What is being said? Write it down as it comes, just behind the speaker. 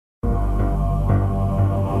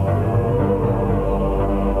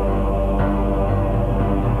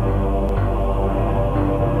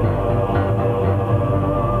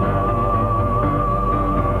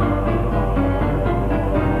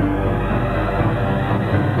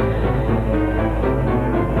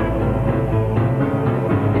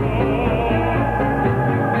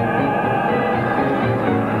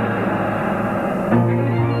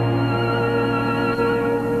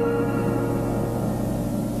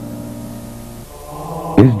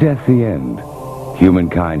Is death the end?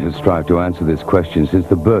 Humankind has strived to answer this question since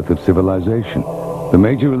the birth of civilization. The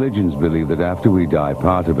major religions believe that after we die,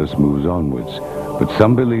 part of us moves onwards. But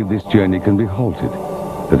some believe this journey can be halted,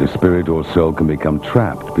 that a spirit or soul can become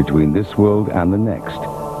trapped between this world and the next,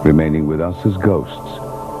 remaining with us as ghosts.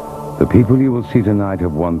 The people you will see tonight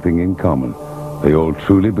have one thing in common. They all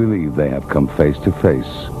truly believe they have come face to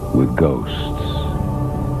face with ghosts.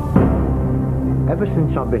 Ever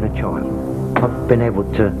since I've been a child, I've been able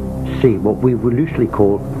to see what we would loosely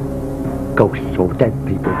call ghosts or dead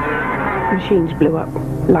people. Machines blew up,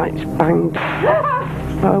 lights banged.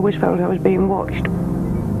 I always felt I was being watched.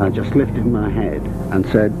 I just lifted my head and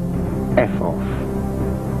said, F off.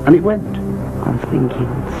 And it went. I was thinking,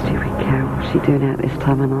 stupid cow, what's she doing out this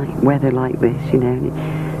time of night? Weather like this, you know,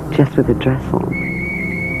 and just with a dress on.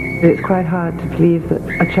 It's quite hard to believe that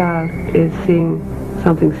a child is seeing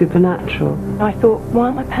something supernatural. I thought, why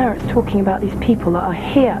aren't my parents talking about these people that are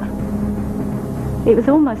here? It was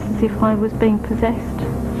almost as if I was being possessed.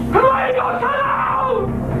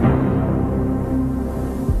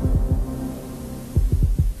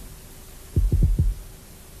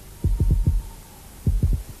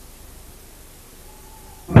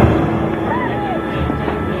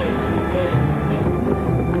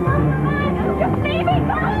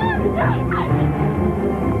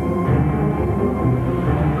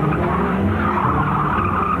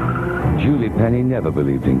 Julie Penny never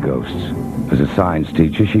believed in ghosts. As a science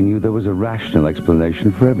teacher, she knew there was a rational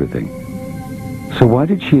explanation for everything. So why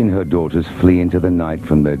did she and her daughters flee into the night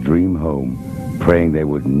from their dream home, praying they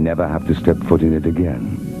would never have to step foot in it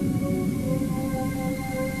again?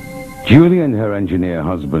 Julie and her engineer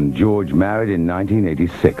husband, George, married in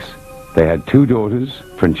 1986. They had two daughters,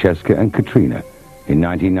 Francesca and Katrina. In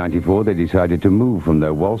 1994, they decided to move from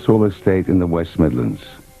their Walsall estate in the West Midlands.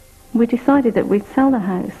 We decided that we'd sell the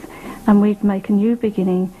house and we'd make a new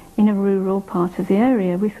beginning in a rural part of the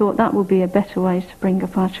area. We thought that would be a better way to bring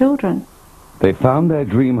up our children. They found their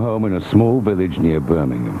dream home in a small village near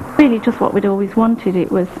Birmingham. Really just what we'd always wanted.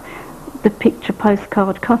 It was the picture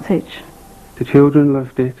postcard cottage. The children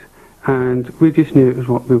loved it, and we just knew it was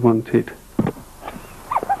what we wanted.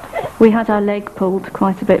 We had our leg pulled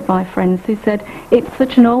quite a bit by friends who said, it's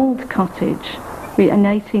such an old cottage, an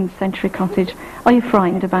 18th century cottage. Are you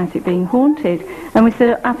frightened about it being haunted? And we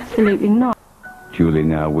said, absolutely not. Julie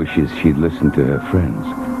now wishes she'd listened to her friends.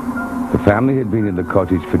 The family had been in the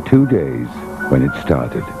cottage for 2 days when it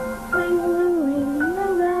started.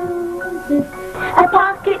 A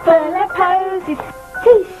pocket full of posies,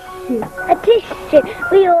 tissue, a tissue,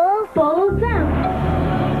 we all fall down.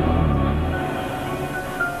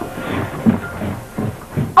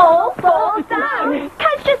 All fall down?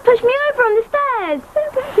 Cat's just pushed me over on the stairs.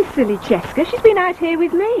 Don't be silly, Cheska. She's been out here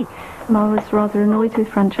with me. I was rather annoyed with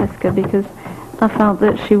Francesca because I felt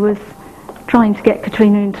that she was trying to get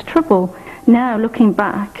Katrina into trouble. Now, looking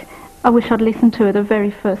back, I wish I'd listened to her the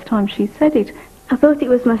very first time she said it. I thought it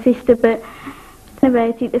was my sister, but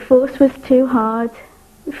about it, the force was too hard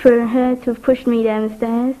for her to have pushed me down the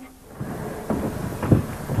stairs.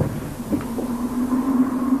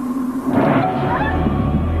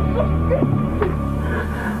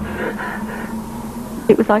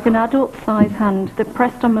 It was like an adult-sized hand that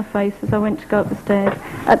pressed on my face as I went to go up the stairs.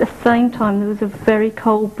 At the same time, there was a very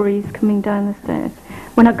cold breeze coming down the stairs.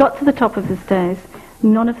 When I got to the top of the stairs,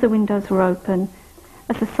 none of the windows were open.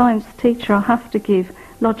 As a science teacher, I have to give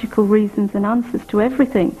logical reasons and answers to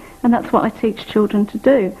everything, and that's what I teach children to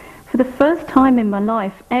do. For the first time in my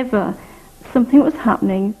life ever, something was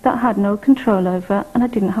happening that I had no control over, and I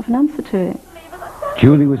didn't have an answer to it.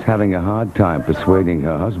 Julie was having a hard time persuading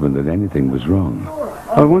her husband that anything was wrong.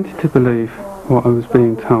 I wanted to believe what I was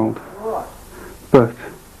being told, but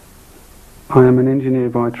I am an engineer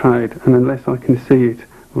by trade, and unless I can see it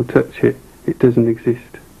or touch it, it doesn't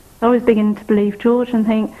exist. I was beginning to believe George and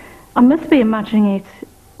think, I must be imagining it.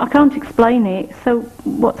 I can't explain it, so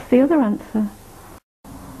what's the other answer?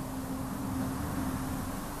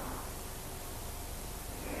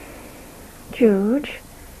 George,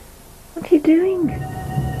 what are you doing? It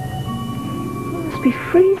must be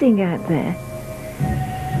freezing out there.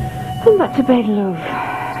 Come back to bed, love.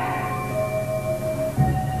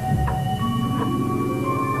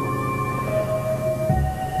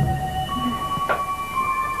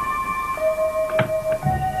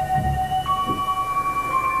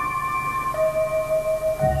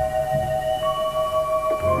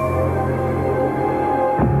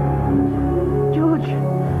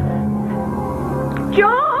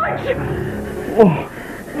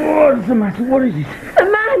 What's the matter? What is it? The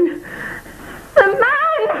man! The man!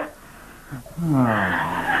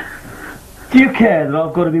 Do you care that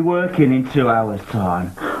I've got to be working in 2 hours'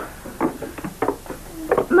 time?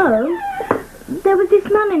 Mo, there was this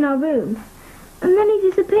man in our room, and then he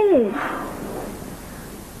disappeared.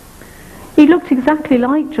 He looked exactly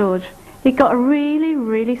like George. He'd got a really,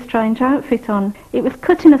 really strange outfit on. It was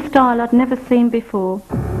cut in a style I'd never seen before.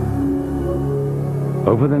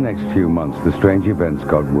 Over the next few months, the strange events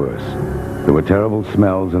got worse. There were terrible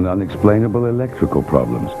smells and unexplainable electrical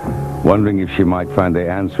problems. Wondering if she might find the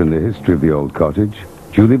answer in the history of the old cottage,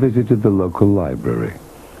 Julie visited the local library.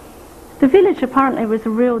 The village apparently was a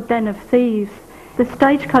real den of thieves. The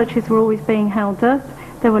stagecoaches were always being held up.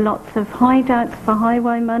 There were lots of hideouts for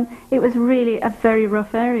highwaymen. It was really a very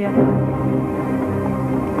rough area.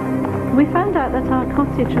 We found out that our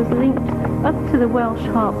cottage was linked up to the Welsh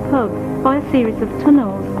Harp pub by a series of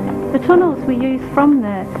tunnels. The tunnels were used from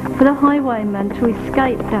there for the highwaymen to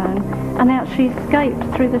escape down, and they actually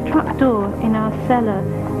escaped through the trapdoor in our cellar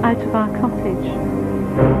out of our cottage.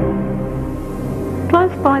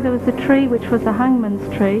 Close by there was a tree which was a hangman's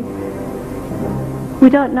tree. We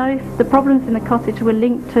don't know if the problems in the cottage were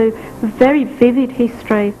linked to a very vivid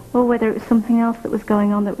history or whether it was something else that was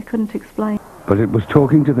going on that we couldn't explain. But it was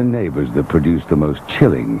talking to the neighbours that produced the most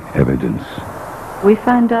chilling evidence. We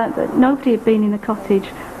found out that nobody had been in the cottage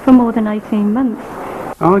for more than 18 months.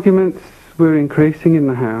 Arguments were increasing in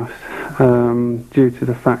the house due to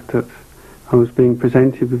the fact that I was being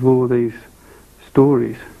presented with all these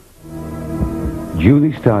stories.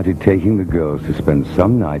 Julie started taking the girls to spend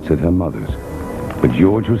some nights at her mother's, but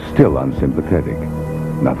George was still unsympathetic.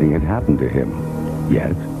 Nothing had happened to him,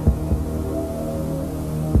 yet.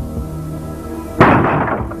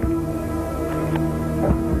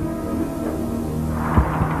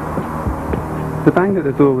 The bang at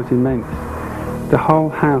the door was immense. The whole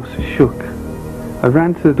house shook. I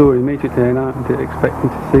ran to the door immediately and opened it, expecting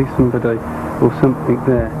to see somebody or something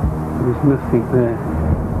there. There was nothing there.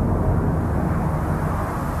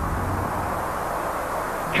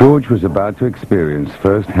 George was about to experience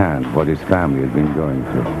firsthand what his family had been going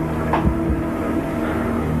through.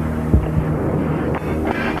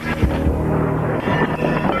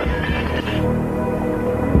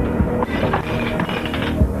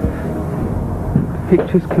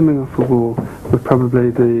 Pictures coming off the wall were probably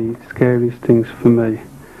the scariest things for me.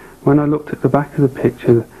 When I looked at the back of the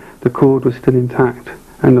picture, the cord was still intact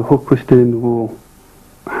and the hook was still in the wall.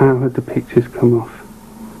 How had the pictures come off?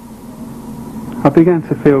 I began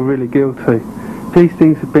to feel really guilty. These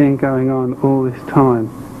things had been going on all this time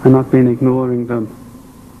and I'd been ignoring them.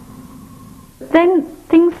 Then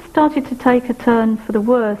things started to take a turn for the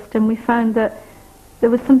worst, and we found that there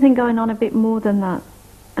was something going on a bit more than that.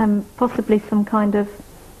 Possibly some kind of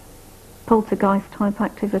poltergeist type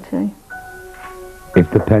activity. If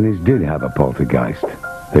the Pennies did have a poltergeist,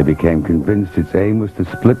 they became convinced its aim was to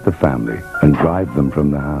split the family and drive them from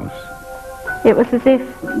the house. It was as if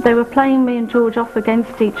they were playing me and George off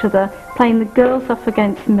against each other, playing the girls off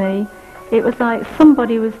against me. It was like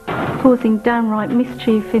somebody was causing downright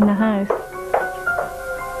mischief in the house.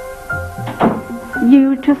 You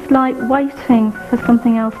were just like waiting for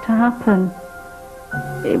something else to happen.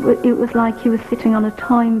 It was like you were sitting on a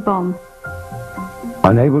time bomb.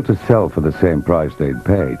 Unable to sell for the same price they'd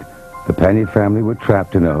paid, the Penny family were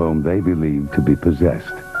trapped in a home they believed to be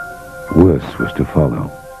possessed. Worse was to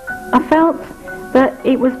follow. I felt that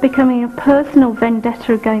it was becoming a personal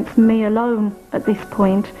vendetta against me alone at this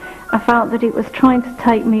point. I felt that it was trying to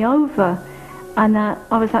take me over and that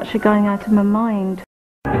I was actually going out of my mind.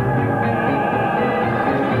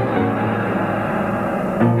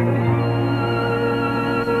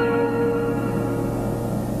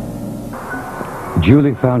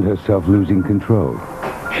 Julie found herself losing control.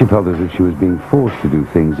 She felt as if she was being forced to do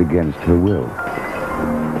things against her will.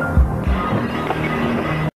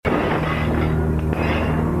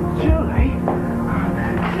 Julie?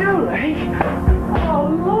 Oh,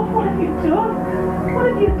 love, what have you done? What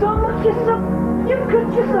have you done? Look yourself. You've cut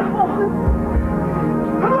yourself off.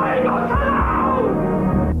 Leave us alone!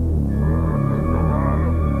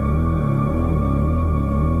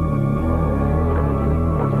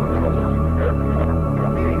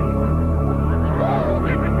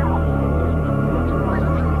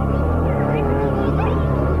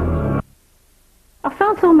 I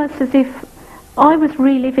felt almost as if I was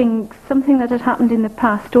reliving something that had happened in the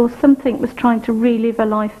past, or something was trying to relive a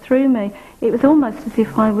life through me. It was almost as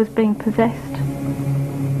if I was being possessed.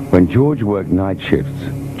 When George worked night shifts,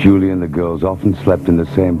 Julie and the girls often slept in the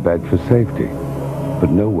same bed for safety, but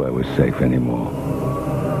nowhere was safe anymore.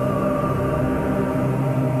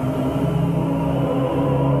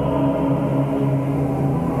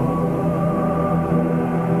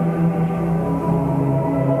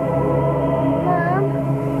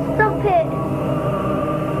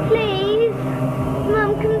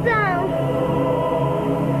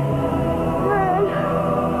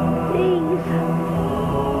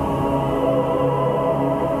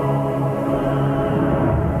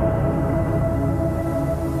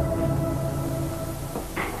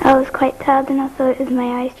 I was quite tired and I thought it was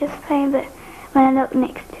my eyes just playing, but when I looked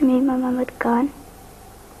next to me, my mum had gone.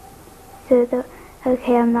 So I thought,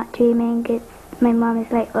 okay, I'm not dreaming, my mum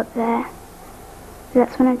is like up there. So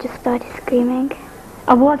that's when I just started screaming.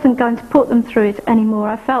 I wasn't going to put them through it anymore.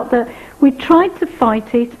 I felt that we tried to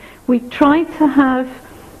fight it, we tried to have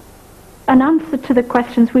an answer to the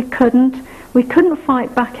questions. We couldn't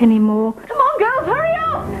fight back anymore. Come on, girls, hurry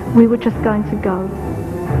up! We were just going to go.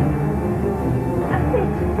 That's it.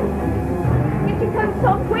 If you come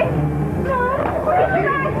so quick.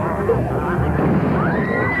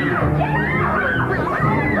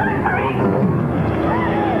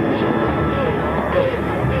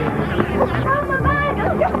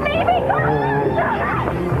 Just leave me! Come on!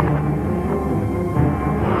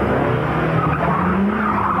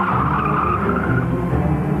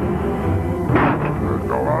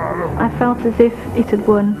 I felt as if it had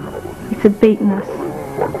won. It had beaten us.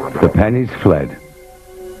 The pennies fled.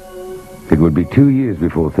 It would be 2 years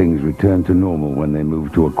before things returned to normal when they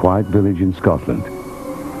moved to a quiet village in Scotland.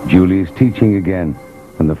 Julie is teaching again,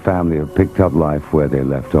 and the family have picked up life where they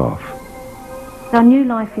left off. Our new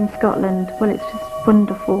life in Scotland, well, it's just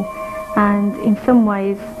wonderful. And in some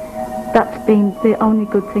ways, that's been the only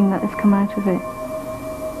good thing that has come out of it.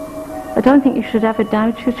 I don't think you should ever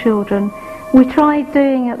doubt your children. We tried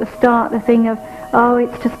doing at the start the thing of, oh,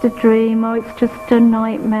 it's just a dream, oh, it's just a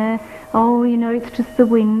nightmare, oh, you know, it's just the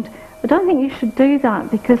wind. I don't think you should do that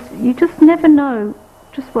because you just never know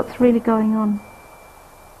just what's really going on.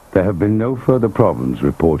 There have been no further problems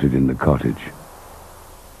reported in the cottage.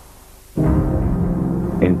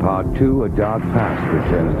 In part 2, a dark past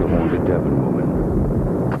returns the haunted Devon woman.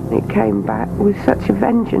 It came back with such a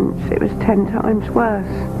vengeance, it was 10 times worse.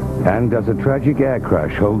 And does a tragic air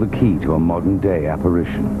crash hold the key to a modern-day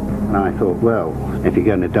apparition? And I thought, well, if you're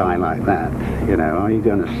going to die like that, you know, are you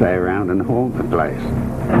going to stay around and haunt the place?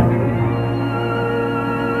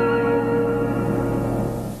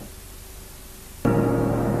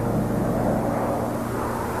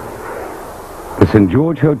 The St.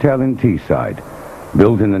 George Hotel in Teesside.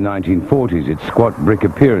 Built in the 1940s, its squat brick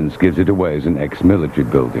appearance gives it away as an ex-military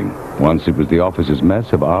building. Once it was the officers'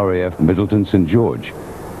 mess of RAF Middleton St. George.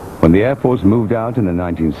 When the Air Force moved out in the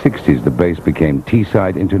 1960s, the base became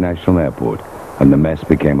Teesside International Airport, and the mess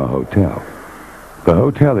became a hotel. The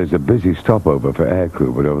hotel is a busy stopover for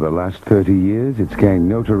aircrew, but over the last 30 years, it's gained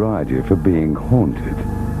notoriety for being haunted.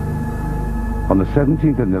 On the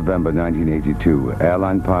 17th of November 1982,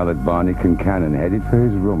 airline pilot Barney Concannon headed for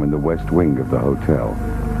his room in the west wing of the hotel.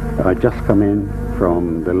 I'd just come in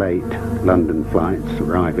from the late London flights,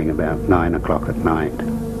 arriving about 9 o'clock at night.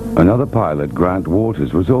 Another pilot, Grant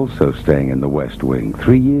Waters, was also staying in the west wing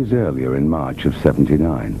 3 years earlier in March of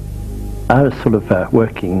 '79. I was sort of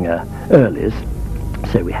working earlies,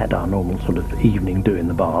 so we had our normal sort of evening do in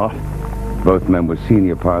the bar. Both men were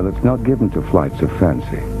senior pilots, not given to flights of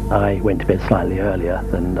fancy. I went to bed slightly earlier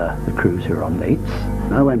than the crews who were on lates.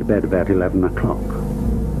 I went to bed about 11 o'clock.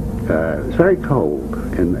 It was very cold,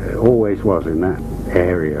 and it always was in that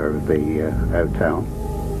area of the hotel.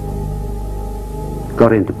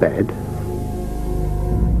 Got into bed,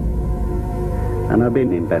 and I'd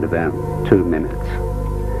been in bed about 2 minutes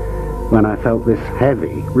when I felt this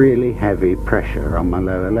heavy, really heavy pressure on my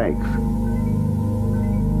lower legs.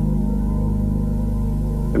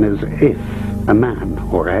 And as if a man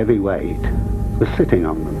or a heavy weight was sitting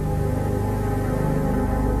on them.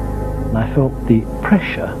 And I felt the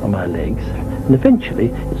pressure on my legs, and eventually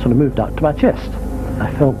it sort of moved up to my chest. I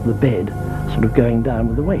felt the bed sort of going down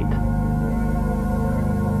with the weight.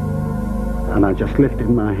 And I just lifted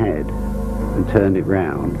my head and turned it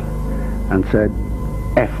round and said,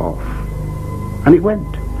 F off. And it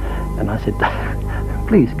went. And I said,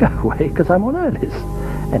 please go away, because I'm on earlies.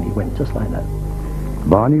 And he went just like that.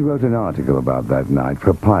 Barney wrote an article about that night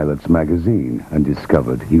for Pilots magazine and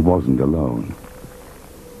discovered he wasn't alone.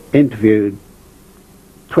 Interviewed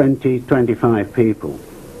 20, 25 people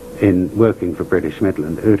in working for British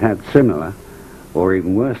Midland who'd had similar or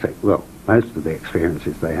even worse, well, most of the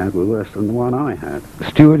experiences they had were worse than the one I had.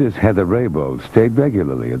 Stewardess Heather Raybould stayed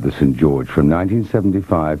regularly at the St. George from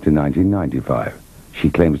 1975 to 1995. She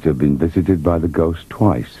claims to have been visited by the ghost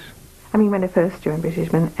twice. I mean, when I first joined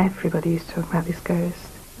British Midland, everybody used to talk about this ghost.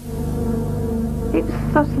 It was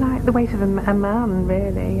sort of like the weight of a man,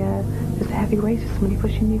 really. Just a heavy weight of somebody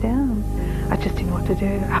pushing you down. I just didn't know what to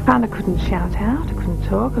do. I found I couldn't shout out, I couldn't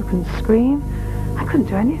talk, I couldn't scream. I couldn't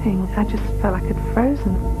do anything. I just felt like I'd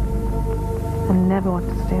frozen. I never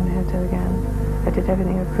wanted to stay in the hotel again. I did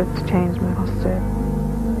everything I could to change my hostel.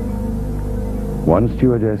 One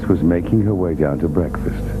stewardess was making her way down to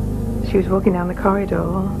breakfast. She was walking down the corridor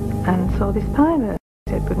and saw this pilot.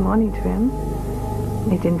 He said, good morning to him.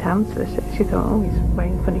 He didn't answer. She thought, oh, he's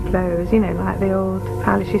wearing funny clothes, you know, like the old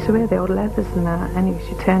pilots used to wear, the old leathers and that. And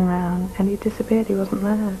she turned round and he disappeared. He wasn't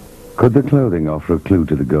there. Could the clothing offer a clue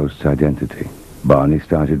to the ghost's identity? Barney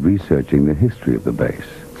started researching the history of the base.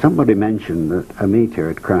 Somebody mentioned that a meteor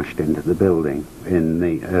had crashed into the building in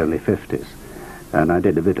the early 50s, and I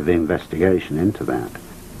did a bit of investigation into that.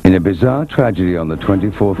 In a bizarre tragedy on the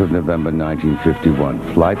 24th of November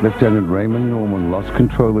 1951, Flight Lieutenant Raymond Norman lost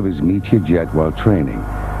control of his Meteor jet while training.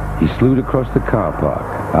 He slewed across the car park.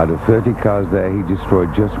 Out of 30 cars there, he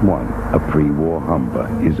destroyed just one, a pre-war Humber,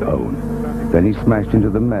 his own. Then he smashed into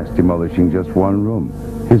the mess, demolishing just one room,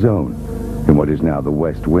 his own, in what is now the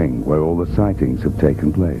West Wing, where all the sightings have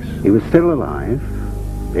taken place. He was still alive.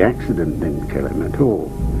 The accident didn't kill him at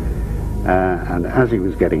all. And as he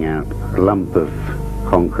was getting out, a lump of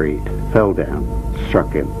concrete fell down,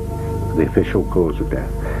 struck him. The official cause of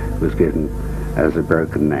death was given as a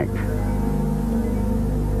broken neck.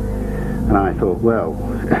 And I thought, well,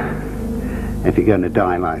 if you're going to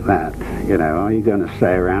die like that, you know, are you going to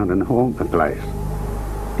stay around and haunt the place?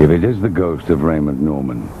 If it is the ghost of Raymond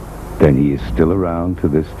Norman, then he is still around to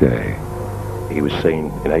this day. He was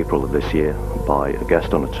seen in April of this year by a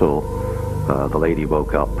guest on a tour. The lady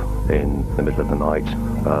woke up in the middle of the night,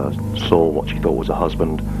 saw what she thought was a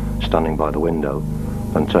husband standing by the window,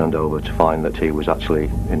 and turned over to find that he was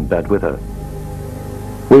actually in bed with her.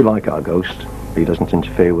 We like our ghost. He doesn't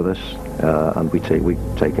interfere with us, and we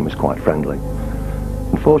take him as quite friendly.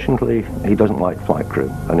 Unfortunately, he doesn't like flight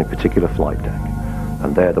crew, and in particular flight deck,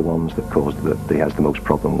 and they're the ones that he has the most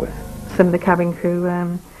problem with. Some of the cabin crew,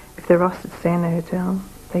 if they're asked to stay in the hotel,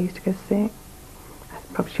 they used to go sick.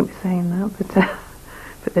 I probably shouldn't be saying that,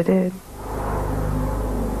 but they did.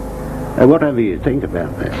 Whatever you think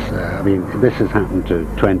about this, I mean, this has happened to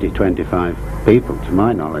 20, 25 people, to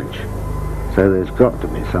my knowledge. So there's got to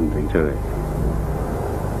be something to it.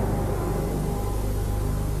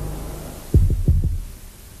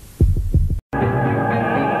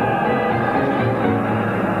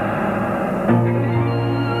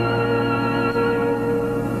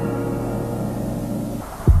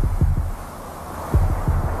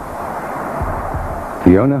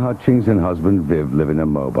 Fiona Hutchings and husband Viv live in a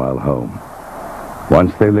mobile home.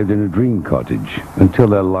 Once they lived in a dream cottage until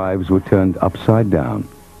their lives were turned upside down.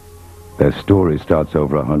 Their story starts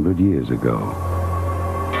over 100 years ago.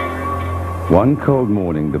 One cold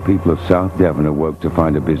morning, the people of South Devon awoke to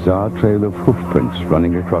find a bizarre trail of hoofprints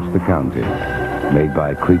running across the county, made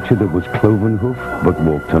by a creature that was cloven hoof but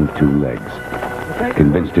walked on two legs.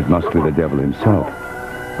 Convinced it must be the devil himself,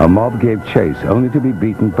 a mob gave chase only to be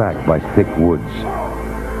beaten back by thick woods.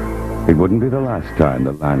 It wouldn't be the last time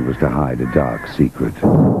the land was to hide a dark secret.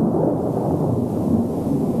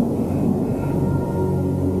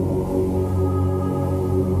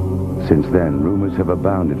 Since then, rumors have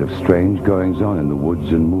abounded of strange goings-on in the woods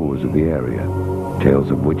and moors of the area. Tales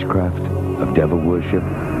of witchcraft, of devil worship,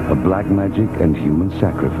 of black magic and human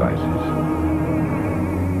sacrifices.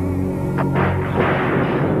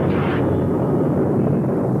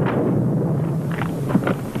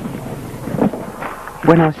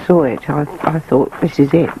 When I saw it, I thought, this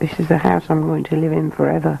is it. This is the house I'm going to live in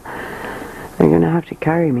forever. They're going to have to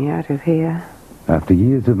carry me out of here. After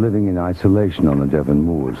years of living in isolation on the Devon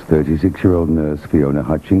moors, 36-year-old nurse Fiona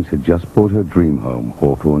Hutchings had just bought her dream home,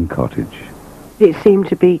 Hawthorne Cottage. It seemed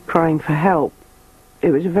to be crying for help. It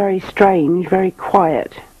was very strange, very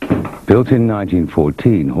quiet. Built in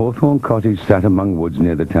 1914, Hawthorne Cottage sat among woods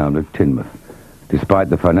near the town of Teignmouth. Despite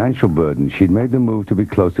the financial burden, she'd made the move to be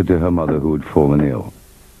closer to her mother, who had fallen ill.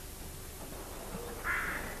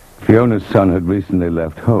 Fiona's son had recently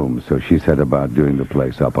left home, so she set about doing the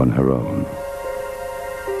place up on her own.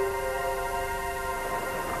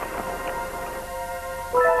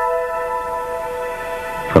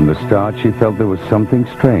 From the start, she felt there was something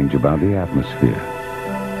strange about the atmosphere.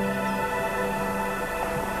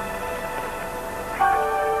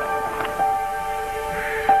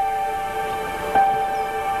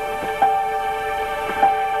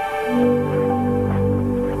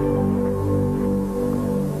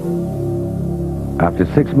 After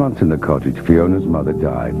 6 months in the cottage, Fiona's mother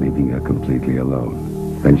died, leaving her completely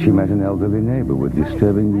alone. Then she met an elderly neighbor with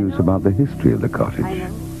disturbing news about the history of the cottage.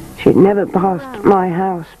 She'd never passed my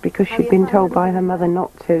house because she'd been told by her mother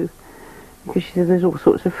not to. Because she said there's all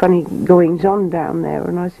sorts of funny goings-on down there.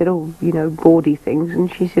 And I said, oh, you know, bawdy things.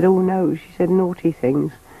 And she said, oh, no. She said naughty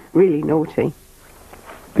things. Really naughty.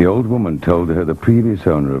 The old woman told her the previous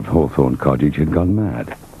owner of Hawthorne Cottage had gone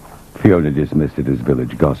mad. Fiona dismissed it as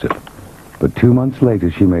village gossip. But 2 months later,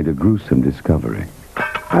 she made a gruesome discovery.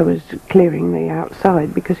 I was clearing the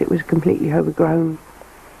outside because it was completely overgrown.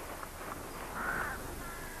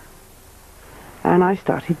 and I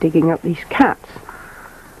started digging up these cats.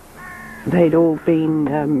 They'd all been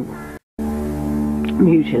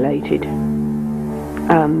mutilated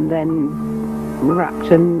and then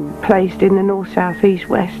wrapped and placed in the north, south, east,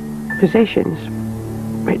 west positions,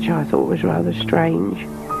 which I thought was rather strange.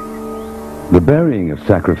 The burying of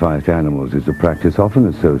sacrificed animals is a practice often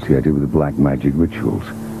associated with black magic rituals.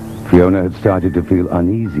 Fiona had started to feel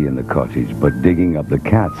uneasy in the cottage, but digging up the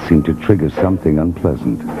cats seemed to trigger something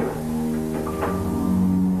unpleasant.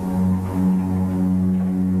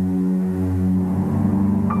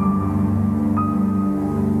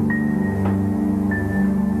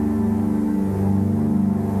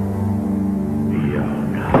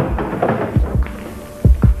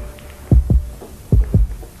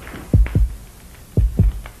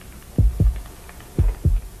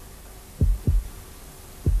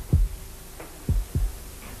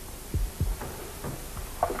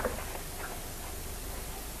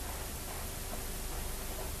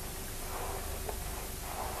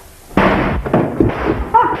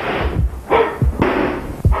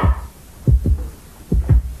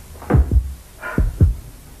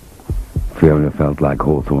 Fiona felt like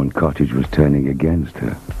Hawthorne Cottage was turning against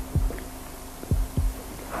her.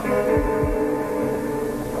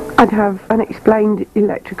 I'd have unexplained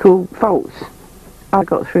electrical faults. I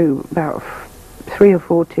got through about 3 or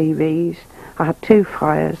 4 TVs. I had 2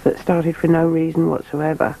 fires that started for no reason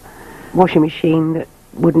whatsoever. Washing machine that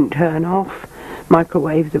wouldn't turn off.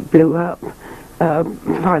 Microwave that blew up.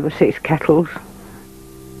 5 or 6 kettles.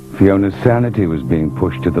 Fiona's sanity was being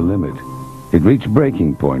pushed to the limit. It reached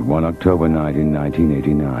breaking point one October night in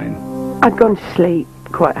 1989. I'd gone to sleep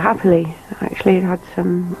quite happily. Actually, I'd had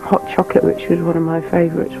some hot chocolate, which was one of my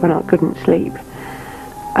favourites when I couldn't sleep.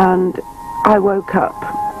 And I woke up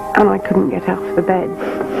and I couldn't get off the bed.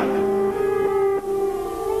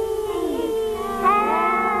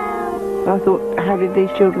 I thought, how did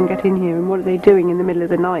these children get in here and what are they doing in the middle of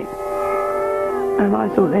the night? And I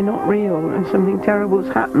thought, they're not real and something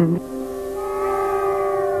terrible's happened.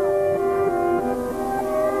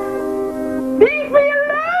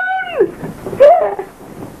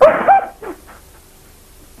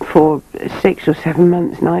 For 6 or 7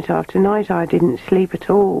 months, night after night, I didn't sleep at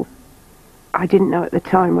all. I didn't know at the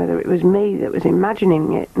time whether it was me that was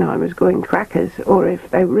imagining it and I was going crackers, or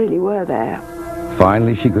if they really were there.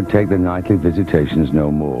 Finally, she could take the nightly visitations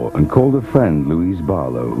no more and called a friend, Louise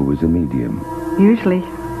Barlow, who was a medium. Usually,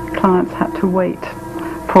 clients had to wait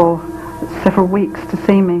for several weeks to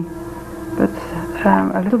see me, but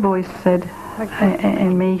a little voice said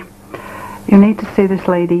in me, "You need to see this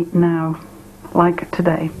lady now, like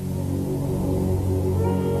today."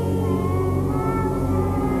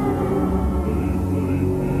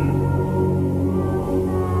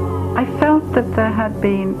 I felt that there had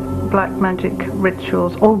been black magic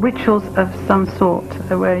rituals, or rituals of some sort,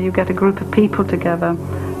 where you get a group of people together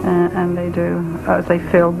and they do, as they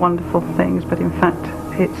feel, wonderful things, but in fact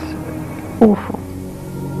it's awful.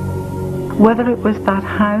 Whether it was that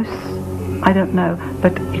house, I don't know,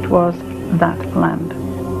 but it was that land.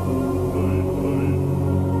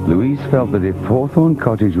 Louise felt that if Hawthorne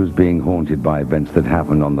Cottage was being haunted by events that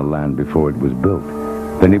happened on the land before it was built,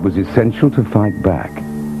 then it was essential to fight back.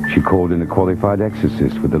 She called in a qualified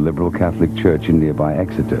exorcist with the Liberal Catholic Church in nearby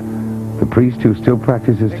Exeter. The priest who still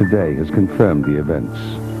practices today has confirmed the events.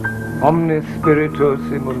 Omnis spiritus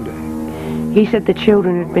immundi. He said the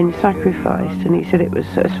children had been sacrificed, and he said it was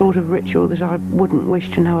a sort of ritual that I wouldn't wish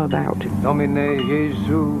to know about. Domine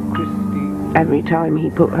Jesu Christi. Every time he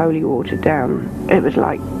put holy water down, it was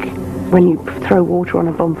like when you throw water on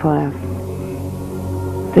a bonfire.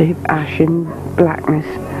 The ash and blackness.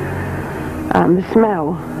 And the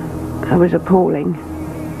smell was appalling.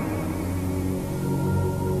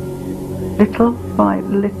 Little by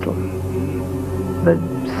little, the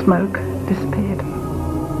smoke disappeared.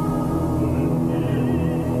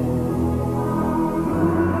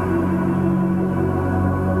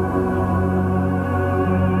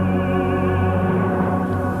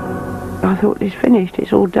 I thought, it's finished,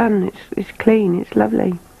 it's all done, it's clean, it's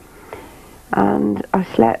lovely. And I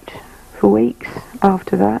slept for weeks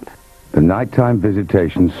after that. The nighttime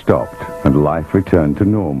visitations stopped and life returned to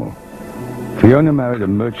normal. Fiona married a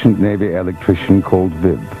merchant navy electrician called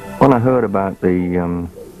Viv. When I heard about the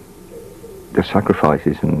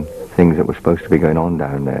sacrifices and things that were supposed to be going on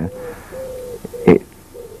down there, it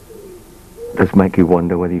does make you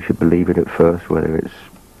wonder whether you should believe it at first, whether it's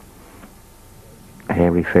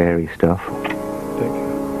hairy-fairy stuff.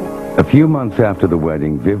 A few months after the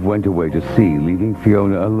wedding, Viv went away to sea, leaving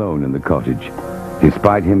Fiona alone in the cottage.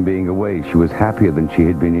 Despite him being away, she was happier than she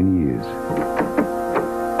had been in years.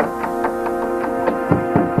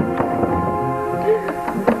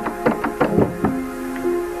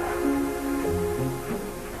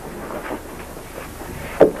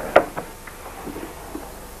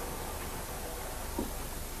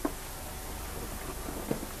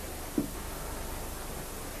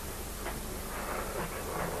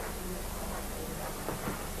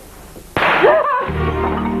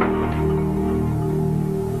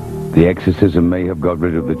 The exorcism may have got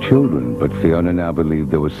rid of the children, but Fiona now believed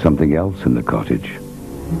there was something else in the cottage.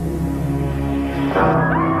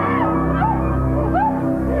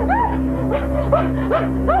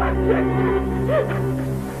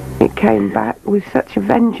 It came back with such a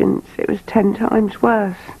vengeance, it was 10 times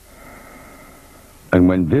worse. And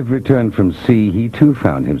when Viv returned from sea, he too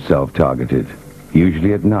found himself targeted,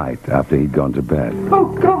 usually at night after he'd gone to bed. Oh,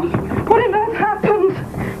 God, what on earth happened?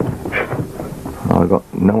 I got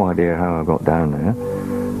no idea how I got down there.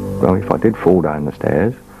 Well, if I did fall down the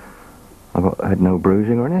stairs, I had no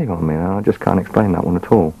bruising or anything on me. I just can't explain that one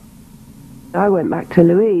at all. I went back to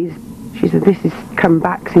Louise. She said, this has come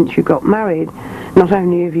back since you got married. Not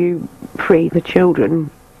only have you freed the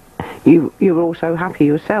children, you're also happy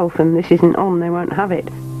yourself, and this isn't on, they won't have it.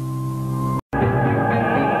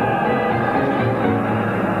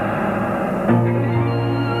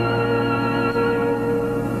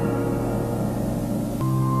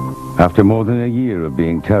 After more than a year of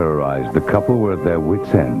being terrorized, the couple were at their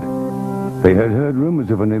wits' end. They had heard rumors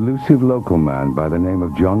of an elusive local man by the name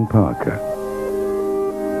of John Parker.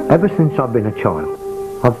 Ever since I've been a child,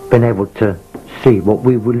 I've been able to see what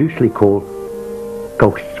we would loosely call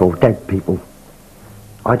ghosts or dead people.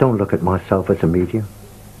 I don't look at myself as a medium.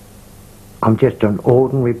 I'm just an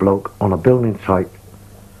ordinary bloke on a building site,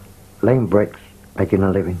 laying bricks, making a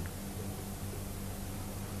living.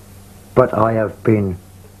 But I have been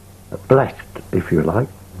blessed, if you like.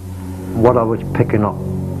 What I was picking up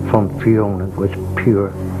from Fiona was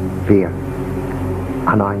pure fear.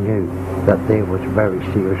 And I knew that there was very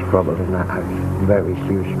serious trouble in that house. Very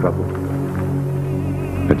serious trouble.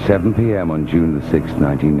 At 7 p.m. on June the 6th,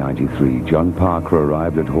 1993, John Parker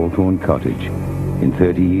arrived at Hawthorne Cottage. In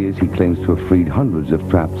 30 years, he claims to have freed hundreds of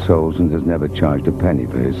trapped souls and has never charged a penny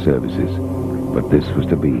for his services. But this was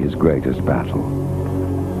to be his greatest battle.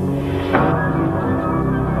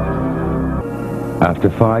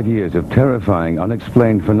 After 5 years of terrifying,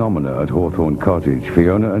 unexplained phenomena at Hawthorne Cottage,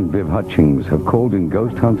 Fiona and Viv Hutchings have called in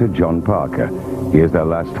ghost hunter John Parker. He is their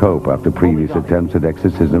last hope after previous attempts at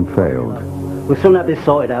exorcism failed. We'll soon have this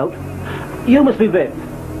sorted out. You must be Viv.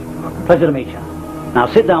 Pleasure to meet you. Now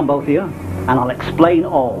sit down, both of you, and I'll explain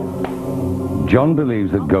all. John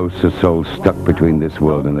believes that ghosts are souls stuck between this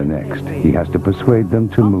world and the next. He has to persuade them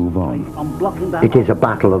to move on. It is a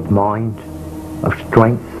battle of mind, of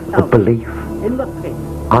strength, of belief. In the pit.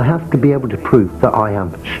 I have to be able to prove that I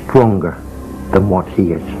am stronger than what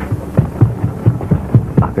he is.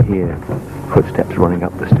 I could hear footsteps running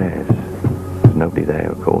up the stairs. There's nobody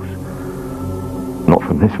there, of course. Not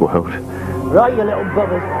from this world. Right, you little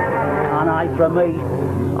buggers. An eye from me.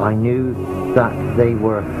 I knew that they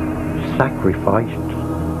were sacrificed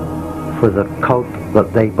for the cult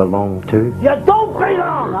that they belonged to. You don't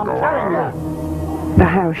belong, I'm telling you. The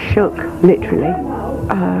house shook, literally.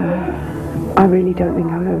 I really don't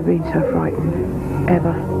think I've ever been so frightened,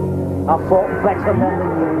 ever. I fought better men than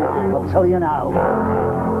you now, I'll tell you now.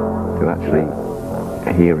 To actually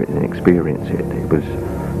hear it and experience it, it was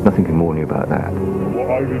nothing can warn you about that.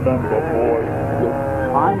 What I remember, boy.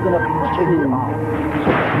 I'm going to punch you in the mouth.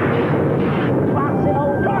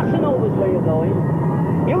 Glassing over's where you're going.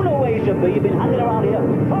 You know where you should be, you've been hanging around here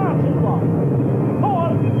far too long.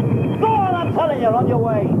 Go on, I'm telling you, on your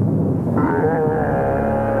way.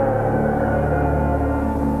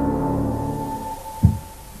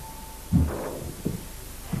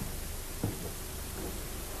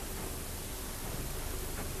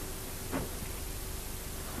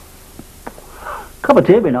 Cup of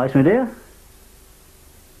tea would be nice, my dear.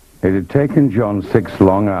 It had taken John 6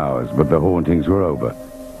 long hours, but the hauntings were over.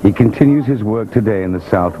 He continues his work today in the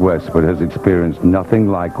southwest, but has experienced nothing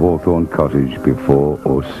like Hawthorne Cottage before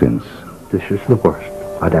or since. This is the worst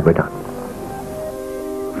I'd ever done.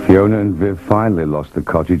 Fiona and Viv finally lost the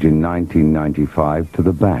cottage in 1995 to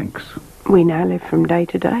the banks. We now live from day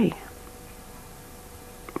to day.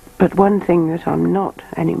 But one thing that I'm not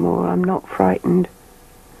anymore, I'm not frightened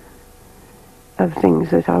of things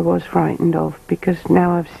that I was frightened of, because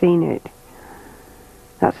now I've seen it.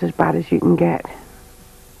 That's as bad as you can get.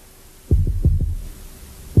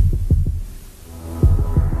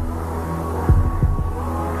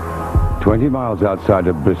 "20 miles outside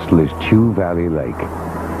of Bristol is Chew Valley Lake.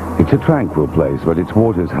 It's a tranquil place, but its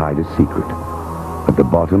waters hide a secret. At the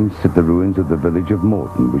bottom sit the ruins of the village of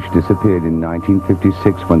Morton, which disappeared in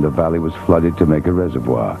 1956 when the valley was flooded to make a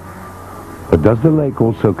reservoir. But does the lake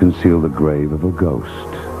also conceal the grave of a ghost?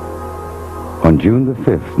 On June the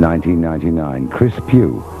 5th, 1999, Chris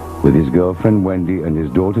Pugh, with his girlfriend Wendy and his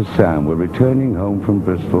daughter Sam, were returning home from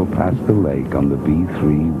Bristol past the lake on the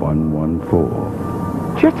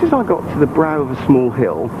B3114. just as I got to the brow of a small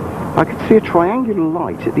hill, I could see a triangular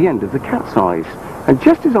light at the end of the cat's eyes. And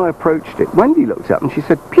just as I approached it, Wendy looked up and she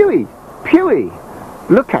said, "Pewey, Pewey,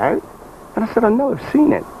 look out." And I said, "I know, I've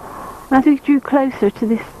seen it." As we drew closer to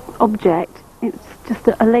this object, it's just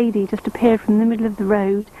a lady just appeared from the middle of the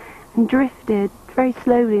road and drifted very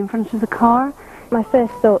slowly in front of the car. My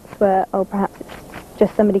first thoughts were, oh, perhaps it's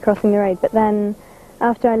just somebody crossing the road. But then,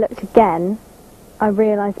 after I looked again, I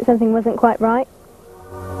realised that something wasn't quite right.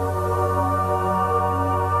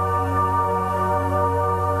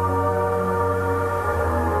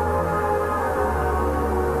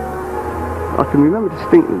 I can remember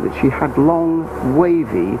distinctly that she had long,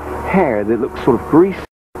 wavy hair that looked sort of greasy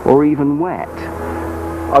or even wet.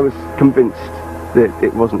 I was convinced that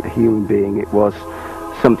it wasn't a human being, it was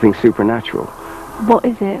something supernatural. What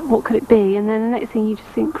is it? What could it be? And then the next thing you just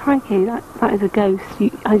think, crikey, that is a ghost.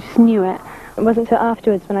 I just knew it. It wasn't until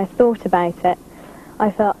afterwards when I thought about it,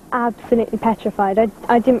 I felt absolutely petrified.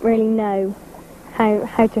 I didn't really know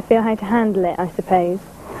how to feel, how to handle it, I suppose.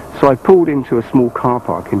 So I pulled into a small car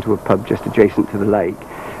park, into a pub just adjacent to the lake,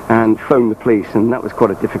 and phoned the police, and that was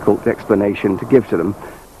quite a difficult explanation to give to them.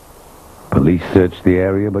 Police searched the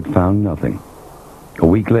area but found nothing. A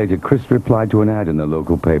week later, Chris replied to an ad in the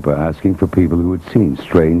local paper asking for people who had seen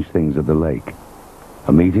strange things at the lake.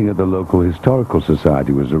 A meeting at the local historical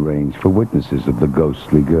society was arranged for witnesses of the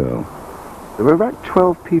ghostly girl. There were about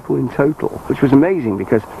 12 people in total, which was amazing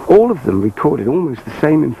because all of them recorded almost the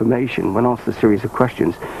same information when asked a series of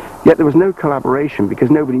questions, yet there was no collaboration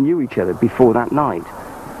because nobody knew each other before that night.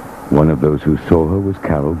 One of those who saw her was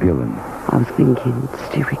Carol Gillen. I was thinking,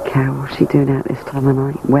 stupid cow, what's she doing out this time of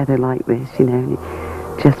night? Weather like this, you know,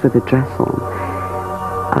 just with a dress on.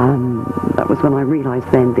 That was when I realised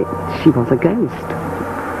then that she was a ghost.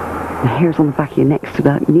 The hairs on the back of your neck stood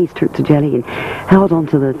out, knees turned to jelly, and held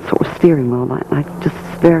onto the sort of steering wheel, like just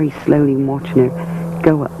very slowly watching her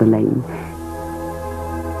go up the lane.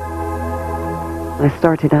 I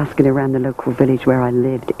started asking around the local village where I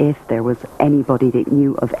lived if there was anybody that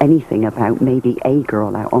knew of anything about maybe a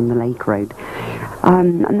girl out on the lake road.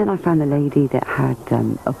 And then I found a lady that had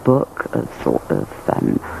a book of sort of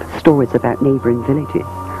stories about neighbouring villages.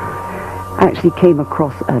 I actually came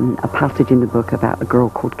across a passage in the book about a girl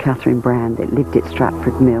called Catherine Brown that lived at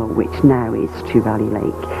Stratford Mill, which now is Two Valley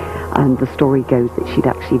Lake. And the story goes that she'd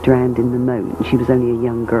actually drowned in the moat, and she was only a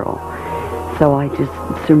young girl. So I just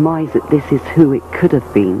surmise that this is who it could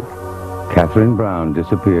have been. Catherine Brown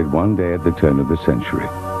disappeared one day at the turn of the century.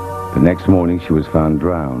 The next morning she was found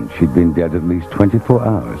drowned. She'd been dead at least 24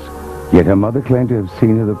 hours. Yet her mother claimed to have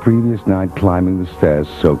seen her the previous night climbing the stairs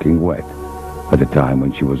soaking wet, at a time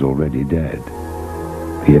when she was already dead.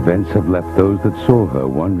 The events have left those that saw her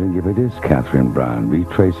wondering if it is Catherine Brown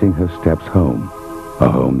retracing her steps home, a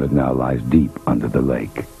home that now lies deep under the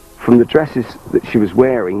lake. From the dresses that she was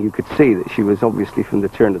wearing, you could see that she was obviously from the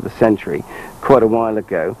turn of the century, quite a while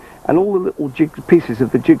ago, and all the little pieces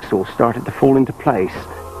of the jigsaw started to fall into place.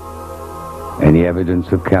 Any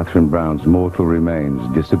evidence of Catherine Brown's mortal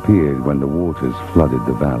remains disappeared when the waters flooded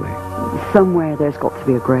the valley. Somewhere there's got to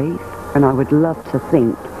be a grave, and I would love to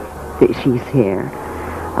think that she's here.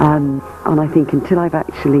 And I think until I've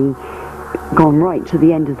actually gone right to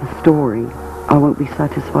the end of the story, I won't be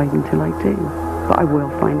satisfied until I do. But I will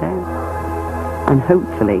find out. And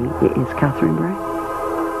hopefully it is Catherine Brown.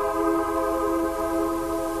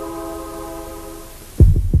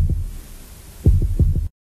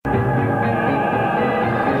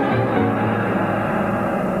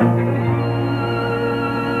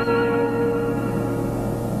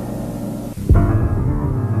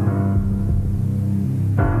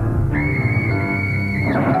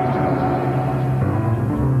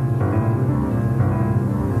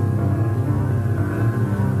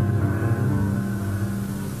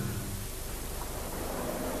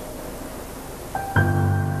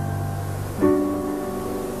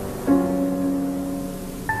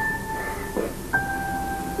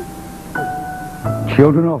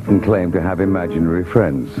 Children often claim to have imaginary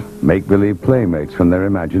friends, make-believe playmates from their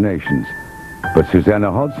imaginations. But Susanna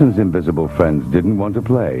Hodson's invisible friends didn't want to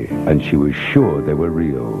play, and she was sure they were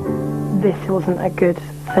real. This wasn't a good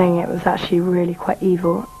thing, it was actually really quite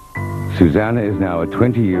evil. Susanna is now a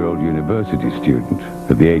 20-year-old university student.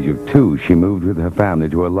 At the age of 2, she moved with her family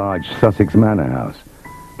to a large Sussex manor house.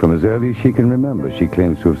 From as early as she can remember, she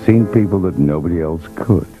claims to have seen people that nobody else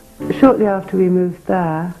could. Shortly after we moved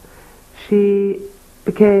there, she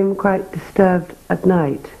became quite disturbed at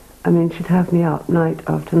night. I mean, she'd have me up night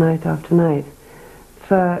after night after night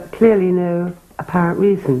for clearly no apparent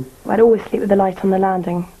reason. I'd always sleep with the light on the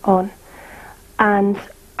landing on, and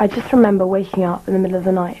I just remember waking up in the middle of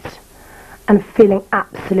the night and feeling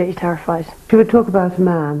absolutely terrified. She would talk about a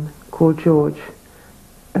man called George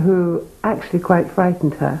who actually quite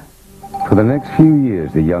frightened her. For the next few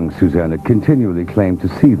years, the young Susanna continually claimed to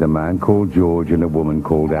see the man called George and a woman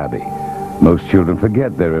called Abby. Most children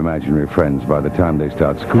forget their imaginary friends by the time they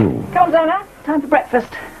start school. Come on, Susanna. Time for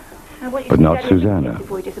breakfast. But not Susanna.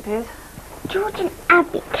 Before he disappears. George and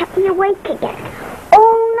Abby kept me awake again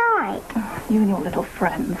all night. You and your little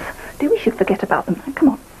friends. Do we should forget about them? Come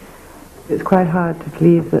on. It's quite hard to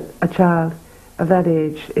believe that a child of that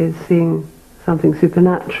age is seeing something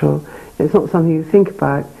supernatural. It's not something you think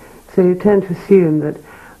about, so you tend to assume that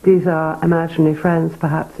these are imaginary friends,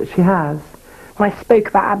 perhaps, that she has. When I spoke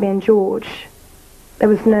about Abby and George, there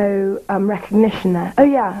was no recognition there. Oh,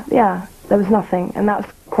 yeah, there was nothing, and that was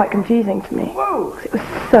quite confusing to me. Whoa! It was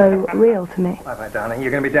so real to me. Bye-bye, darling.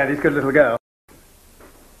 You're going to be Daddy's good little girl.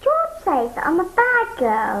 George says that I'm a bad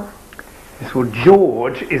girl. Yes, well,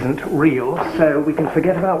 George isn't real, so we can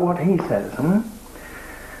forget about what he says, You're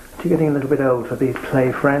getting a little bit old for these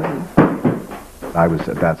play friends. I was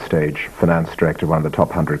at that stage finance director of one of the top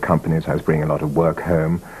 100 companies. I was bringing a lot of work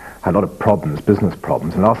home, had a lot of problems, business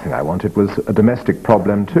problems, and the last thing I wanted was a domestic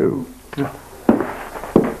problem too.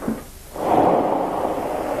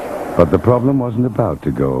 But the problem wasn't about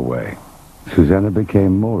to go away. Susanna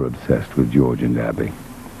became more obsessed with George and Abby.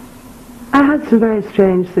 I had some very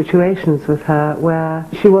strange situations with her where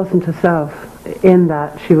she wasn't herself, in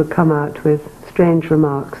that she would come out with strange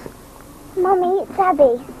remarks. Mummy, it's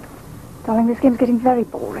Abby. Darling, this game's getting very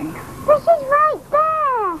boring. But she's right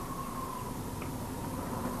there.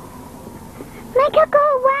 Make her go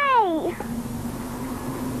away.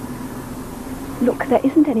 Look, there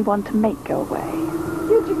isn't anyone to make go away.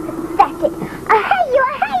 You're just pathetic. I hate you,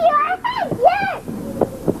 I hate you, I hate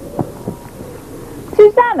you!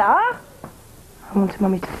 Susanna? I wanted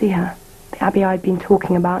Mummy to see her. The Abby I'd been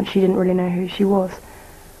talking about, and she didn't really know who she was.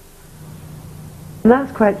 And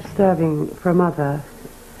that's quite disturbing for a mother.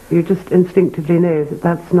 You just instinctively know that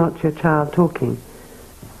that's not your child talking.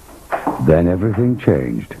 Then everything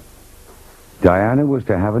changed. Diana was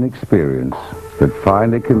to have an experience that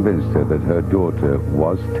finally convinced her that her daughter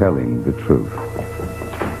was telling the truth.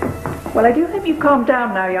 Well, I do hope you've calmed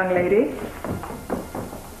down now, young lady.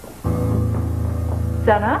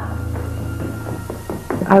 Susanna?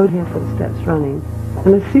 I would hear footsteps running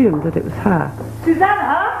and assumed that it was her.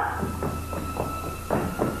 Susanna?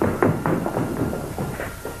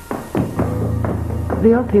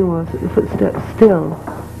 The odd thing was that the footsteps still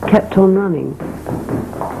kept on running.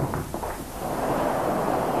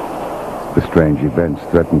 The strange events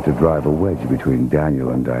threatened to drive a wedge between Daniel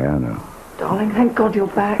and Diana. Darling, thank God you're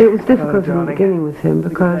back. It was difficult in the beginning with him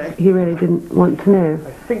because he really didn't want to know,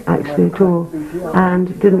 actually, at all,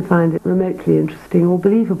 and didn't find it remotely interesting or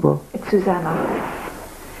believable. It's Susanna.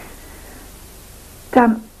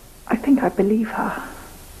 Dan, I think I believe her.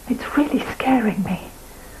 It's really scaring me.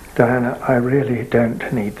 Diana, I really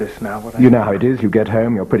don't need this now. You know how it is. You get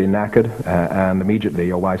home, you're pretty knackered, and immediately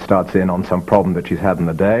your wife starts in on some problem that she's had in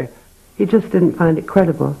the day. He just didn't find it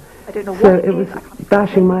credible. I don't know So what it was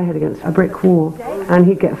bashing my head against a brick wall, and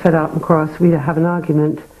he'd get fed up and cross. We'd have an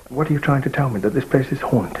argument. What are you trying to tell me, that this place is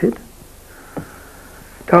haunted?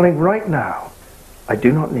 Darling, right now, I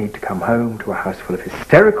do not need to come home to a house full of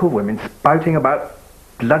hysterical women spouting about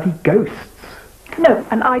bloody ghosts. No,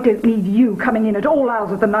 and I don't need you coming in at all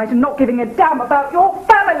hours of the night and not giving a damn about your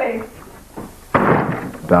family.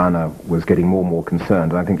 Diana was getting more and more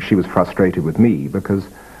concerned, and I think she was frustrated with me because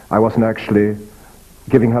I wasn't actually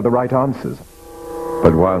giving her the right answers.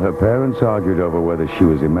 But while her parents argued over whether she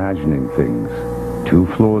was imagining things, 2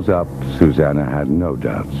 floors up, Susanna had no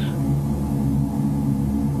doubts.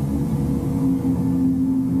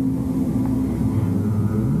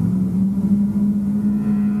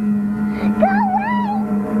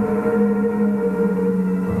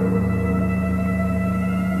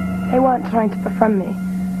 They weren't trying to befriend me.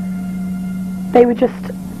 They were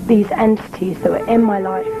just these entities that were in my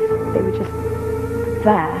life. They were just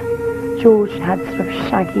there. George had sort of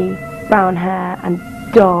shaggy brown hair and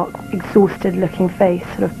dark, exhausted-looking face,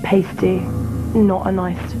 sort of pasty, not a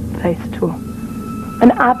nice face at all.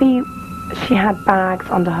 And Abby, she had bags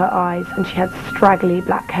under her eyes and she had straggly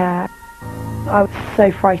black hair. I was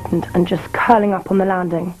so frightened and just curling up on the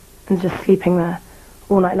landing and just sleeping there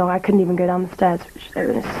all night long. I couldn't even go down the stairs, which there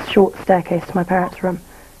was a short staircase to my parents' room.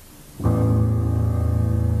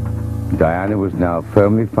 Diana was now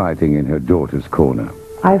firmly fighting in her daughter's corner.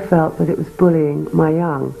 I felt that it was bullying my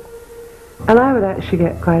young. And I would actually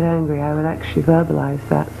get quite angry. I would actually verbalize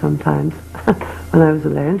that sometimes when I was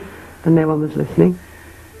alone and no one was listening.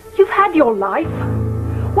 You've had your life.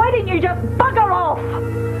 Why didn't you just bugger off?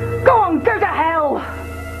 Go on, go to hell!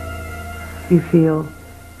 You feel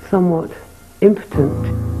somewhat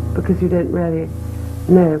impotent because you don't really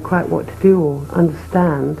know quite what to do or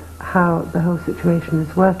understand how the whole situation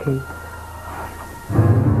is working.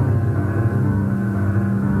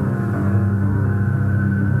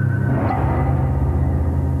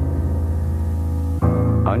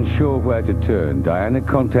 Unsure where to turn, Diana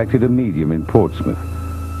contacted a medium in Portsmouth.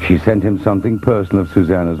 She sent him something personal of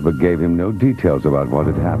Susanna's but gave him no details about what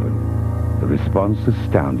had happened. The response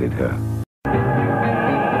astounded her.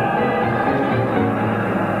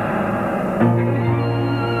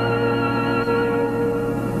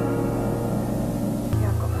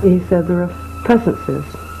 He said there are presences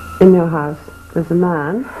in your house. There's a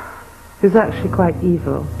man who's actually quite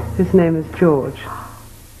evil. His name is George.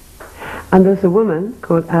 And there's a woman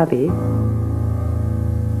called Abby.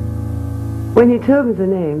 When you told me the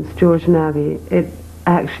names, George and Abby, it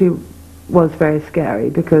actually was very scary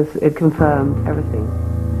because it confirmed everything.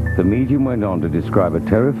 The medium went on to describe a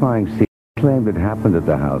terrifying scene he claimed had happened at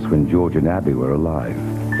the house when George and Abby were alive.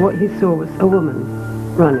 What he saw was a woman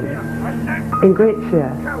running in great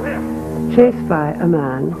fear, chased by a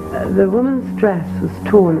man. The woman's dress was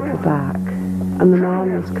torn at the back, and the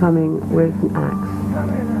man was coming with an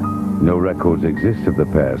axe. No records exist of the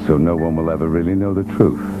pair, so no one will ever really know the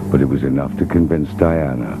truth, but it was enough to convince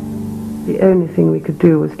Diana. The only thing we could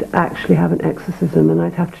do was to actually have an exorcism, and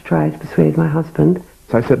I'd have to try to persuade my husband.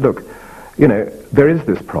 So I said, look, you know, there is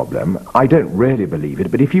this problem. I don't really believe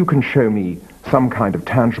it, but if you can show me some kind of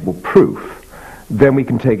tangible proof, then we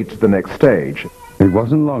can take it to the next stage. It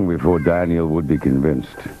wasn't long before Daniel would be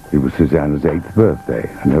convinced. It was Susanna's 8th birthday,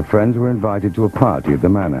 and her friends were invited to a party at the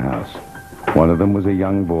manor house. One of them was a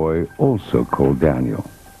young boy, also called Daniel.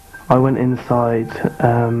 I went inside.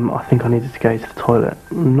 I think I needed to go to the toilet.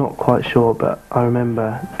 I'm not quite sure, but I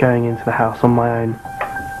remember going into the house on my own.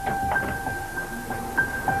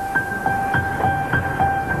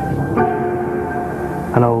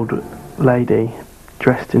 An old lady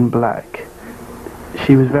dressed in black.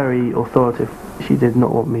 She was very authoritative. She did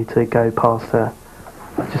not want me to go past her.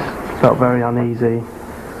 I just felt very uneasy,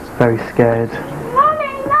 very scared.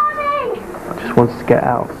 I just wanted to get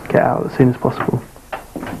out as soon as possible.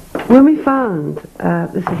 When we found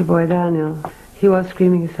this little boy, Daniel, he was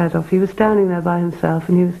screaming his head off. He was standing there by himself,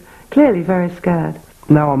 and he was clearly very scared.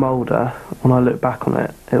 Now I'm older, when I look back on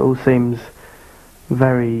it, it all seems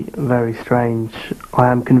very, very strange. I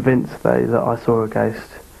am convinced, though, that I saw a ghost.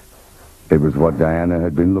 It was what Diana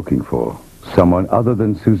had been looking for. Someone other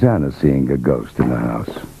than Susanna seeing a ghost in the house.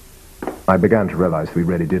 I began to realize we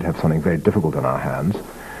really did have something very difficult on our hands.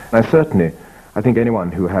 And I think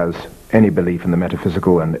anyone who has any belief in the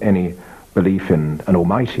metaphysical and any belief in an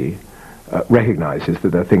almighty recognizes that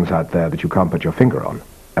there are things out there that you can't put your finger on.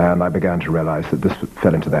 And I began to realize that this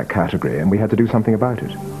fell into that category, and we had to do something about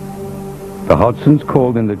it. The Hodgsons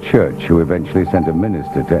called in the church, who eventually sent a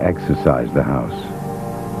minister to exorcise the house.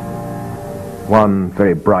 One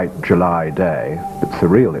very bright July day, but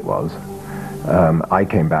surreal it was, I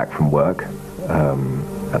came back from work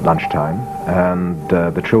at lunchtime, and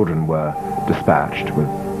the children were dispatched with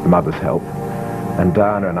the mother's help, and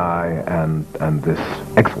Diana and I and this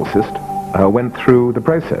exorcist went through the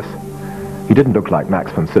process. He didn't look like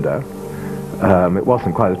Max von Sydow. It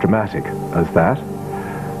wasn't quite as dramatic as that,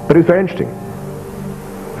 but it was very interesting.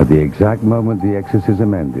 At the exact moment the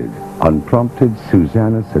exorcism ended, unprompted,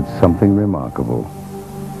 Susanna said something remarkable.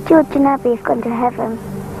 George and Abby have gone to heaven.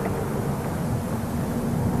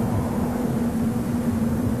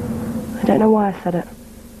 I don't know why I said it.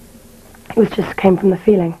 It was just came from the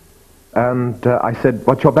feeling. And I said,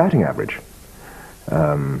 what's your batting average?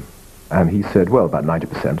 And he said, well, about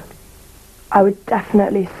 90%. I would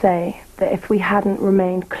definitely say that if we hadn't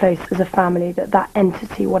remained close as a family, that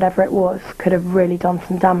entity, whatever it was, could have really done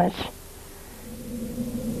some damage.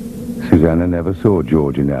 Susanna never saw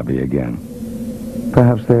George and Abby again.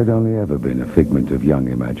 Perhaps they had only ever been a figment of young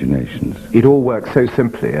imaginations. It all worked so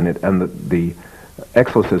simply, and the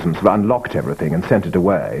exorcisms have unlocked everything and sent it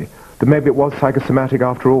away, that maybe it was psychosomatic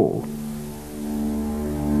after all.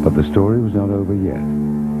 But the story was not over yet.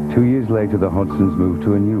 2 years later, the Hodgsons moved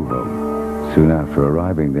to a new home. Soon after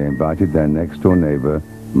arriving, they invited their next-door neighbour,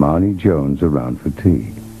 Marnie Jones, around for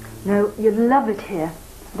tea. No, you'd love it here.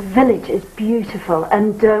 The village is beautiful,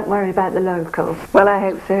 and don't worry about the locals. Well, I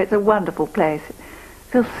hope so. It's a wonderful place. It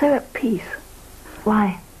feels so at peace.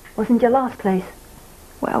 Why? Wasn't your last place?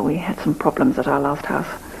 Well, we had some problems at our last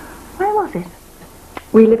house. Where was it?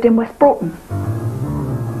 We lived in West Broughton.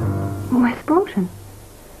 West Broughton?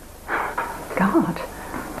 God.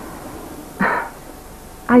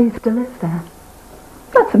 I used to live there.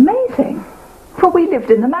 That's amazing. For Well, we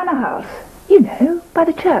lived in the manor house. You know, by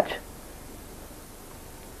the church.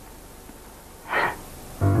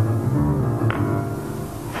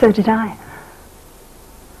 So did I.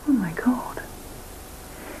 Oh, my God.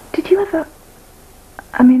 Did you ever...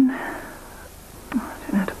 I mean... I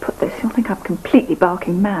don't know how to put this. You'll think I'm completely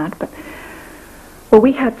barking mad, but... Well,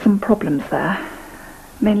 we had some problems there.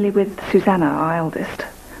 Mainly with Susanna, our eldest.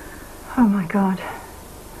 Oh, my God.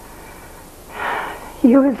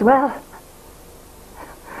 You as well.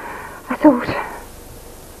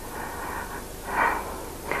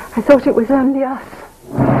 I thought it was only us.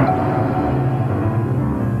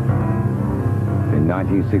 In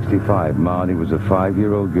 1965, Marnie was a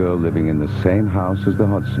 5-year-old girl living in the same house as the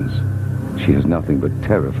Hodsons. She has nothing but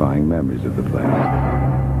terrifying memories of the place.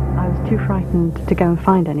 I was too frightened to go and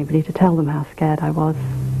find anybody to tell them how scared I was.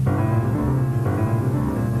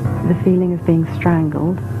 The feeling of being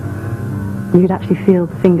strangled. You could actually feel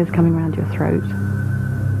the fingers coming around your throat.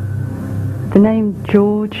 The name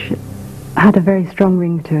George had a very strong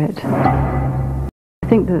ring to it. I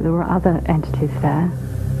think that there were other entities there,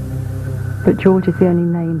 but George is the only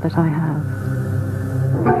name that I have.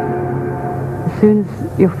 As soon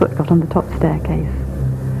as your foot got on the top staircase,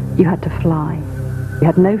 you had to fly. You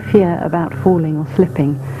had no fear about falling or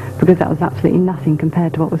slipping, because that was absolutely nothing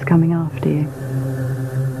compared to what was coming after you.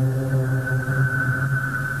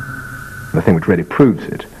 The thing which really proves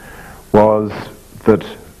it was that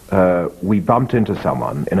we bumped into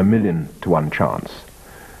someone in 1,000,000 to 1 chance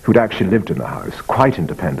who'd actually lived in the house quite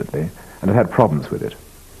independently and had had problems with it.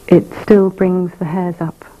 It still brings the hairs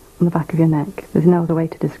up on the back of your neck. There's no other way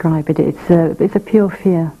to describe it. It's a pure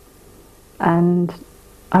fear. And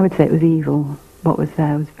I would say it was evil. What was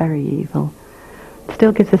there was very evil. It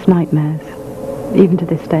still gives us nightmares. Even to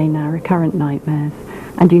this day now, recurrent nightmares.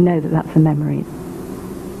 And you know that that's a memory.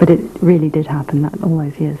 But it really did happen all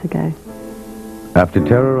those years ago. After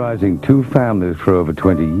terrorizing 2 families for over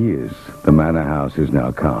 20 years, the manor house is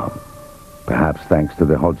now calm. Perhaps thanks to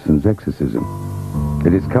the Hodson's exorcism.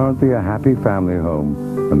 It is currently a happy family home,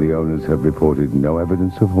 and the owners have reported no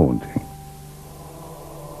evidence of haunting.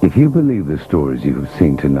 If you believe the stories you have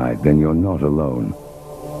seen tonight, then you're not alone.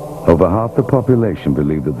 Over half the population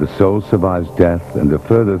believe that the soul survives death, and a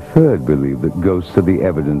further third believe that ghosts are the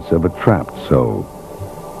evidence of a trapped soul.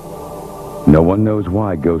 No one knows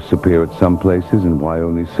why ghosts appear at some places and why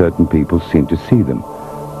only certain people seem to see them.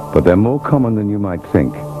 But they're more common than you might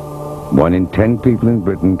think. 1 in 10 people in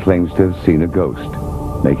Britain claims to have seen a ghost,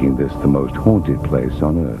 making this the most haunted place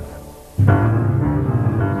on Earth.